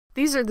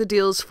These are the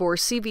deals for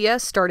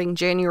CVS starting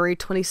January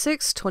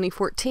 26,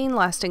 2014,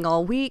 lasting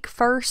all week.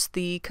 First,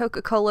 the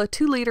Coca-Cola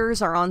 2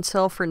 liters are on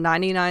sale for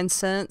 99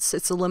 cents.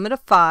 It's a limit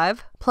of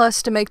 5.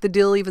 Plus, to make the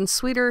deal even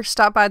sweeter,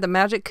 stop by the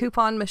Magic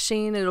Coupon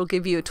machine. It'll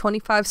give you a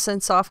 25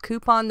 cents off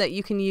coupon that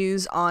you can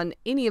use on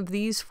any of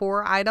these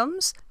 4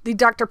 items. The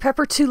Dr.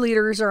 Pepper 2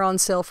 liters are on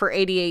sale for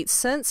 88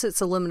 cents. It's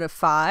a limit of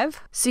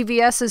 5.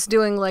 CVS is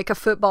doing like a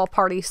football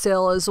party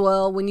sale as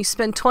well. When you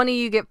spend 20,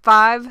 you get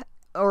 5.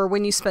 Or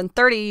when you spend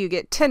 30, you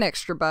get 10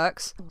 extra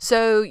bucks.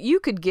 So you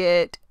could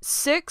get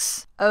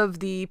 6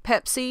 of the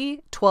Pepsi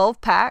 12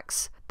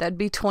 packs. That'd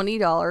be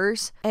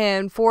 $20.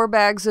 And 4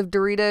 bags of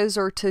Doritos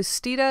or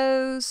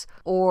Tostitos.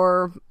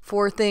 Or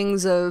 4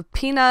 things of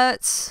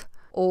peanuts.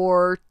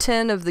 Or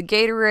 10 of the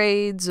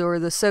Gatorades or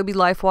the Sobe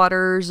Life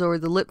Waters or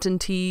the Lipton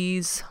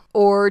Teas.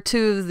 Or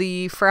 2 of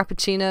the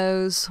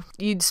Frappuccinos.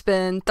 You'd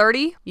spend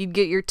 30, you'd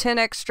get your 10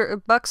 extra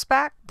bucks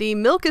back. The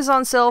milk is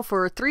on sale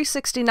for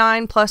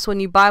 $3.69, plus when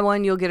you buy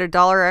one, you'll get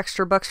 $1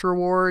 extra bucks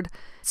reward.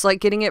 It's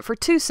like getting it for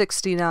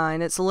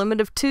 $2.69. It's a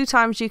limit of 2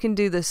 times you can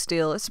do this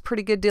deal. It's a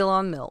pretty good deal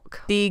on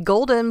milk. The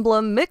Gold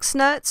Emblem mixed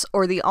nuts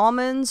or the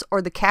almonds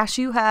or the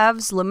cashew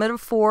halves, limit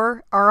of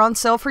 4, are on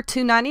sale for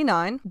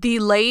 $2.99. The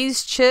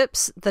Lay's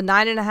chips, the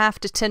 9.5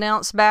 to 10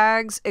 ounce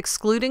bags,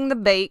 excluding the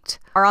baked,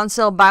 are on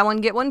sale buy one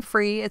get one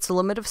free. It's a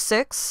limit of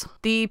 6.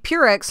 The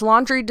Purex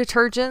laundry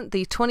detergent,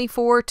 the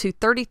 24 to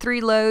 33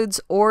 loads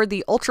or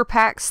the Ultra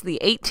Packs, the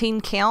 18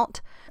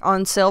 count,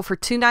 on sale for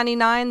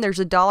 $2.99. There's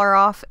 $1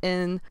 off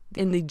in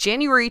the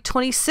January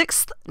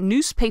 26th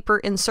newspaper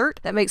insert.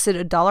 That makes it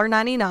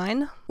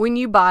 $1.99. When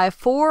you buy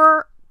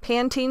 4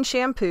 Pantene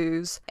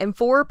shampoos and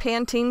 4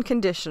 Pantene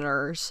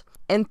conditioners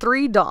and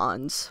 3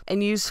 Dawns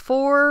and use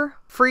 4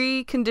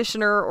 free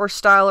conditioner or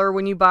styler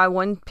when you buy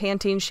 1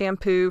 Pantene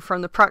shampoo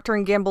from the Procter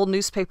 & Gamble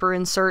newspaper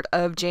insert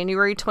of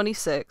January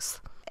 26th.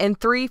 And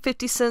 3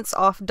 50 cents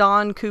off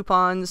Dawn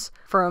coupons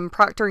from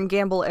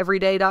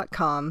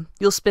ProcterandGambleEveryday.com.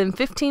 You'll spend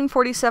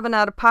 $15.47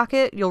 out of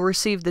pocket. You'll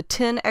receive the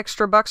 10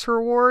 extra bucks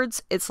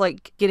rewards. It's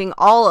like getting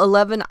all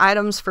 11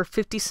 items for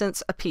 50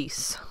 cents a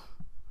piece.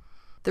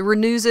 The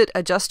Renews It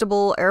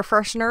adjustable air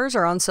fresheners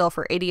are on sale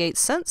for 88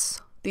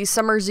 cents. The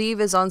Summer's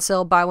Eve is on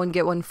sale buy one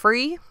get one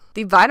free.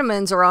 The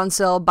vitamins are on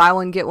sale buy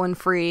one get one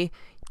free.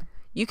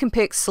 You can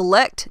pick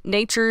Select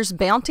Nature's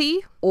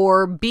Bounty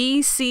or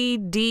B, C,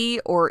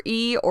 D, or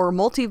E or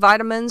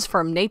multivitamins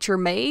from Nature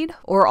Made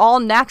or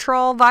all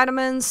natural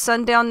vitamins,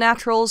 Sundown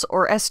Naturals,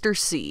 or Ester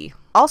C.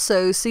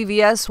 Also,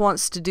 CVS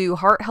wants to do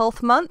Heart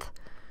Health Month.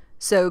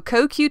 So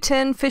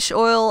CoQ10 fish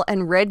oil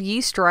and red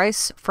yeast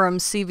rice from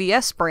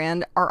CVS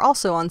brand are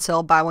also on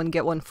sale buy one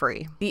get one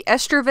free. The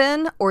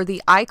Estroven or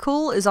the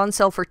iCool is on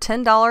sale for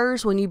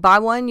 $10. When you buy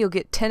one, you'll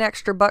get 10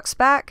 extra bucks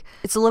back.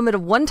 It's a limit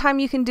of 1 time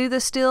you can do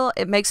this deal.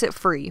 It makes it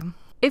free.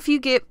 If you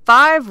get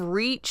 5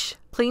 Reach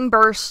Clean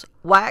Burst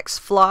Wax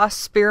Floss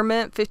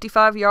Spearmint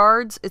 55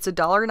 yards, it's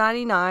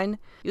 $1.99.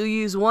 You'll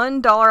use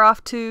 $1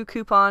 off 2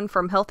 coupon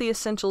from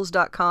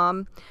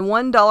HealthyEssentials.com and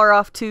 $1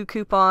 off 2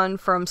 coupon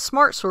from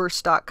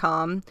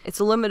SmartSource.com. It's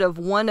a limit of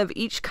 1 of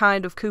each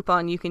kind of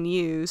coupon you can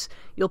use.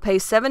 You'll pay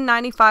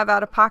 $7.95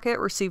 out of pocket,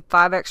 receive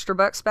 5 extra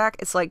bucks back.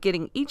 It's like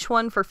getting each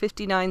one for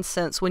 59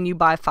 cents when you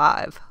buy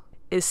 5.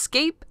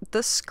 Escape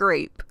the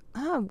Scrape.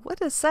 What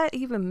does that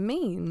even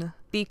mean?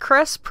 The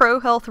Crest Pro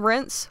Health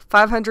Rinse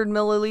 500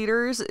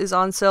 milliliters is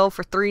on sale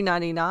for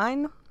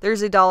 $3.99.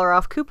 There's $1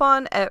 off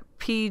coupon at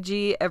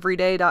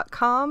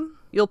pgeveryday.com.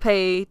 You'll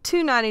pay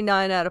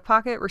 $2.99 out of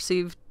pocket,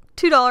 receive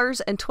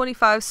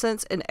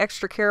 $2.25 in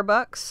extra care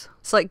bucks.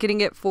 It's like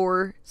getting it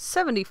for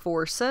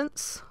 74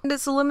 cents. And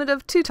it's a limit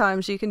of 2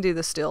 times you can do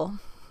this deal.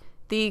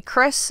 The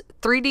Crest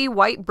 3D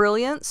White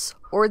Brilliance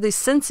or the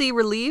Scentsy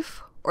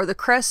Relief or the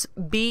Crest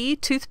B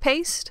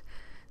toothpaste.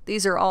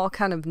 These are all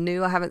kind of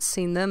new. I haven't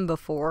seen them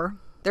before.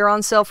 They're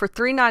on sale for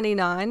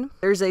 $3.99.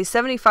 There's a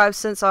 75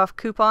 cents off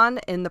coupon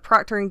in the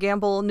Procter &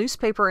 Gamble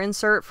newspaper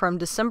insert from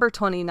December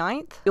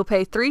 29th. You'll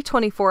pay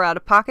 $3.24 out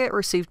of pocket,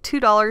 receive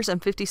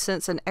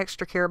 $2.50 in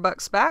extra care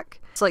bucks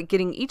back. It's like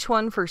getting each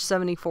one for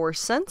 74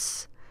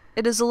 cents.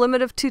 It is a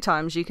limit of 2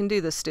 times you can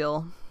do this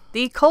deal.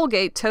 The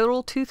Colgate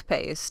Total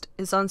Toothpaste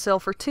is on sale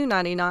for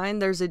 $2.99.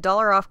 There's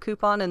 $1 off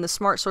coupon in the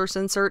Smart Source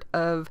insert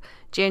of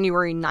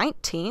January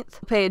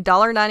 19th. Pay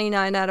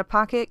 $1.99 out of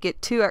pocket,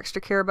 get 2 extra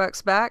care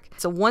bucks back.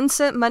 It's a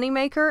 1-cent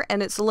moneymaker,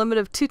 and it's a limit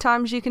of 2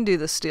 times you can do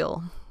this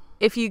deal.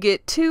 If you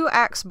get 2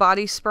 Axe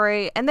body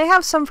spray, and they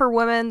have some for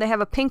women, they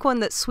have a pink one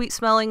that's sweet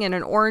smelling and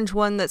an orange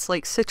one that's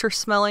like citrus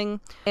smelling,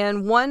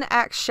 and 1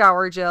 Axe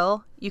shower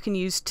gel, you can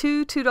use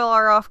 2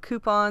 $2 off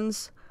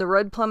coupons, the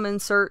Red Plum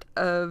insert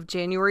of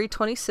January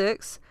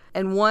 26th,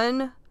 and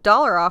 $1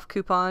 off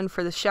coupon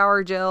for the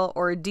shower gel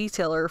or a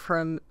detailer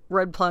from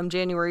Red Plum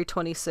January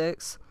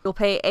 26th. You'll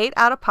pay $8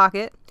 out of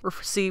pocket,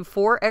 receive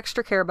 4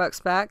 extra care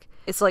bucks back.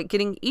 It's like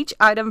getting each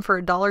item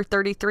for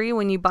 $1.33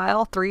 when you buy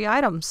all 3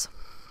 items.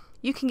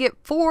 you can get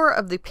 4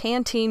 of the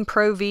Pantene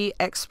Pro V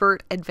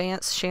Expert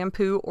Advanced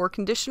Shampoo or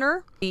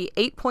Conditioner. The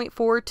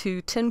 8.4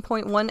 to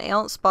 10.1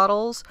 ounce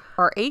bottles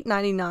are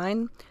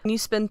 $8.99. When you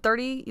spend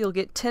 $30, you'll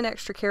get 10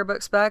 extra care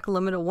bucks back. A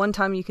limit of 1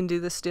 time you can do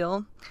this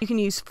deal. You can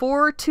use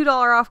 4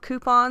 $2 off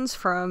coupons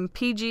from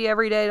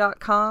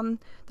pgeveryday.com.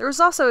 There was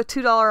also a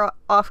 $2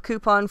 off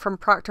coupon from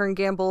Procter &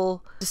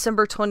 Gamble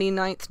December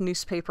 29th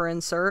newspaper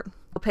insert.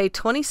 You'll pay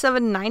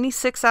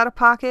 $27.96 out of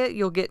pocket.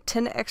 You'll get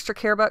 10 extra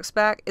care bucks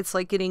back. It's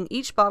like getting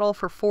each bottle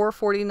for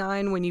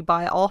 $4.49 when you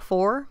buy all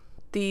 4.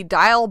 The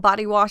Dial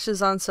body wash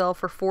is on sale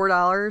for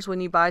 $4 when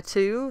you buy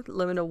 2.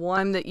 Limit of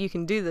 1 that you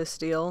can do this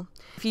deal.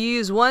 If you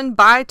use one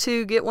buy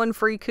 2 get 1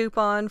 free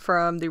coupon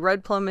from the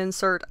Red Plum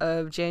insert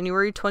of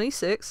January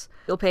 26th,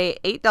 you'll pay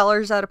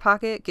 $8 out of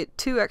pocket, get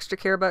 2 extra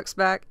care bucks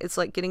back. It's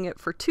like getting it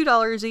for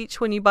 $2 each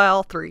when you buy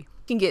all 3. You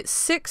can get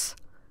 6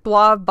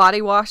 Suave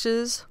body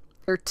washes.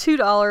 They're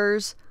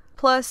 $2.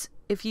 Plus,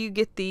 if you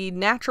get the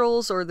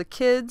Naturals or the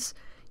Kids,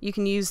 you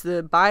can use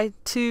the buy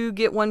 2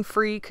 get 1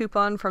 free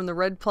coupon from the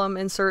Red Plum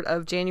insert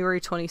of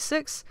January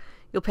 26th.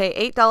 You'll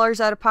pay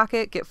 $8 out of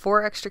pocket, get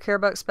 4 extra care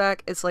bucks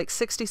back. It's like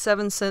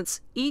 67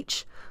 cents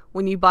each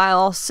when you buy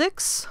all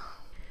 6.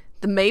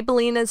 The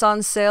Maybelline is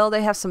on sale.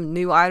 They have some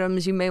new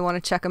items. You may want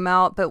to check them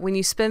out, but when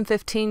you spend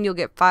 $15, you'll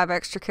get 5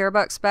 extra care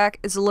bucks back.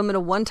 It's a limit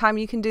of 1 time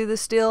you can do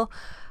this deal.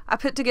 I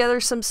put together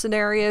some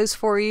scenarios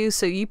for you,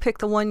 so you pick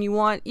the one you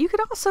want. You could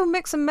also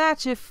mix and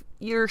match if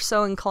you're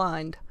so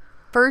inclined.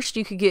 First,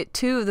 you could get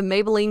 2 of the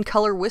Maybelline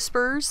Color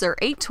Whispers. They're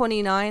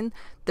 $8.29.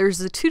 There's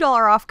the $2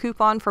 off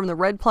coupon from the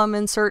Red Plum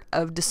insert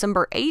of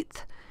December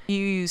 8th. You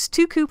use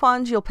 2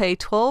 coupons, you'll pay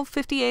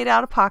 $12.58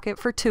 out of pocket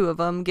for 2 of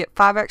them. Get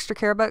 5 extra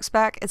care bucks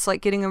back. It's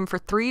like getting them for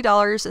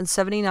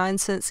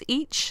 $3.79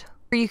 each.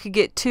 Or you could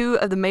get 2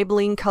 of the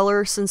Maybelline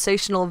Color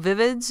Sensational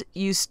Vivids.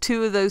 Use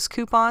 2 of those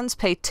coupons,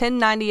 pay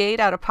 $10.98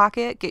 out of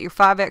pocket, get your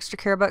 5 extra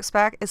care bucks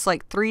back. It's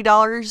like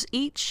 $3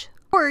 each.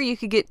 Or you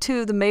could get 2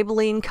 of the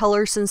Maybelline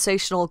Color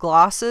Sensational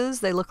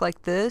Glosses. They look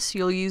like this.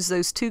 You'll use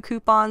those 2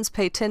 coupons,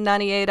 pay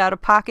 $10.98 out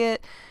of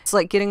pocket. It's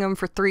like getting them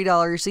for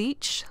 $3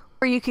 each.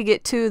 Or you could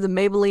get 2 of the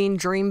Maybelline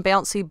Dream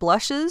Bouncy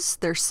Blushes.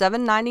 They're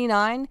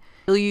 $7.99.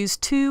 You'll use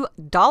 $2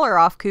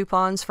 off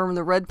coupons from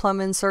the Red Plum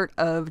insert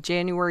of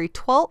January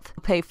 12th.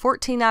 You'll pay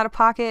 $14 out of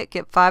pocket,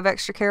 get 5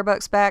 extra care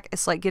bucks back.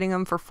 It's like getting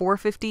them for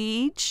 $4.50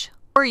 each.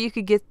 Or you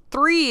could get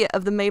 3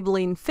 of the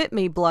Maybelline Fit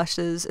Me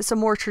blushes. It's a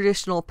more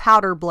traditional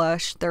powder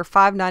blush. They're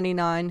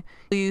 $5.99.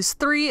 You'll use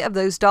 3 of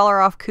those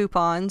 $1 off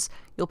coupons.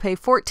 You'll pay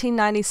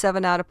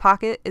 $14.97 out of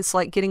pocket. It's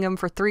like getting them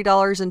for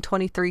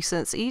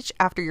 $3.23 each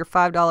after your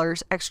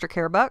 $5 extra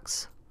care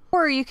bucks.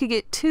 Or you could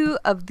get 2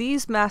 of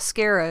these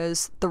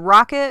mascaras, the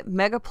Rocket,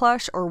 Mega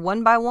Plush, or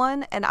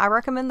 1x1, and I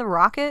recommend the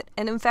Rocket.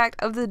 And in fact,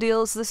 of the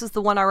deals, this is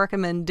the one I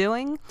recommend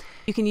doing.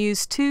 You can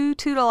use 2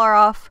 $2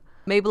 off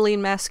Maybelline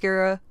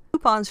mascara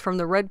coupons from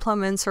the Red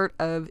Plum insert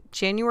of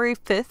January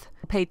 5th.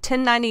 Pay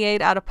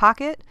 $10.98 out of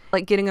pocket,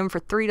 like getting them for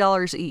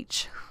 $3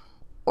 each.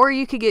 Or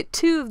you could get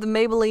 2 of the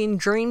Maybelline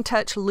Dream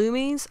Touch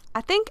Lumies.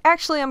 I think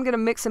actually I'm going to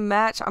mix and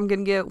match. I'm going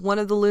to get 1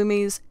 of the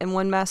Lumies and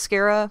 1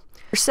 mascara.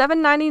 For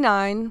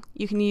 $7.99,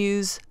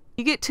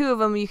 you get 2 of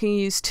them. You can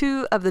use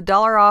 2 of the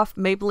 $1 off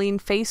Maybelline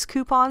face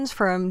coupons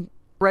from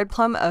Red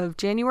Plum of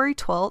January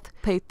 12th.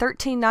 Pay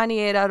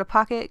 $13.98 out of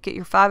pocket, get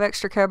your 5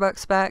 extra care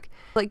bucks back,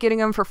 like getting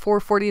them for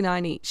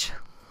 $4.49 each.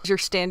 As you're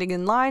standing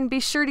in line,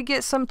 be sure to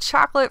get some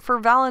chocolate for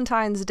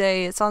Valentine's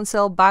Day. It's on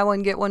sale, buy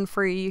 1 get 1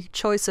 free.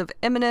 Choice of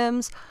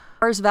M&M's,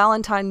 Mars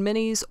Valentine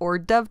Minis, or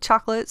Dove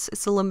chocolates.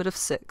 It's a limit of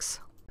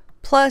 6.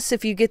 Plus,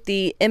 if you get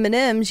the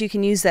M&Ms, you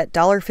can use that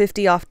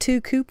 $1.50 off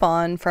 2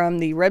 coupon from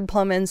the Red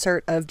Plum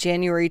insert of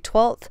January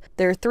 12th.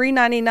 They're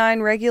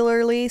 $3.99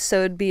 regularly,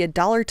 so it'd be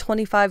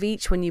 $1.25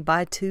 each when you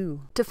buy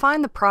 2. To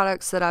find the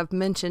products that I've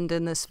mentioned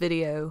in this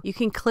video, you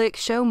can click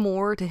Show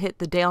More to hit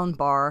the down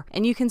bar,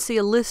 and you can see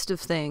a list of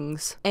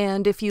things.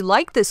 And if you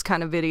like this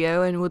kind of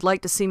video and would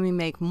like to see me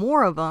make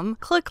more of them,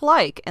 click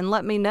like and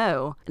let me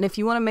know. And if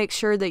you want to make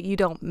sure that you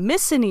don't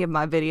miss any of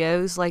my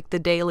videos, like the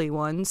daily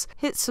ones,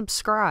 hit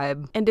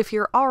subscribe. And if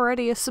you're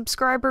already a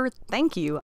subscriber, thank you.